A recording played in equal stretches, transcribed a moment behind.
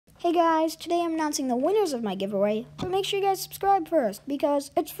Hey guys, today I'm announcing the winners of my giveaway, but make sure you guys subscribe first because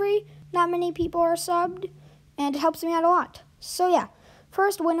it's free, not many people are subbed, and it helps me out a lot. So yeah,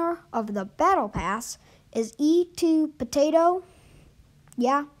 first winner of the Battle Pass is E2 Potato.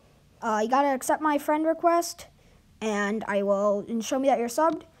 Yeah, you gotta accept my friend request, and show me that you're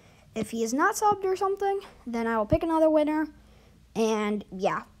subbed. If he is not subbed or something, then I will pick another winner, and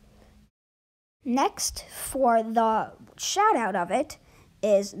yeah. Next, for the shout out of it,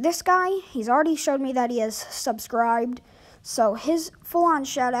 is this guy. He's already showed me that he is subscribed, so his full-on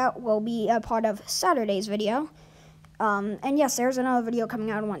shout-out will be a part of Saturday's video. And yes, there's another video coming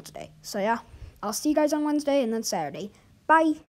out on Wednesday. So yeah, I'll see you guys on Wednesday and then Saturday. Bye!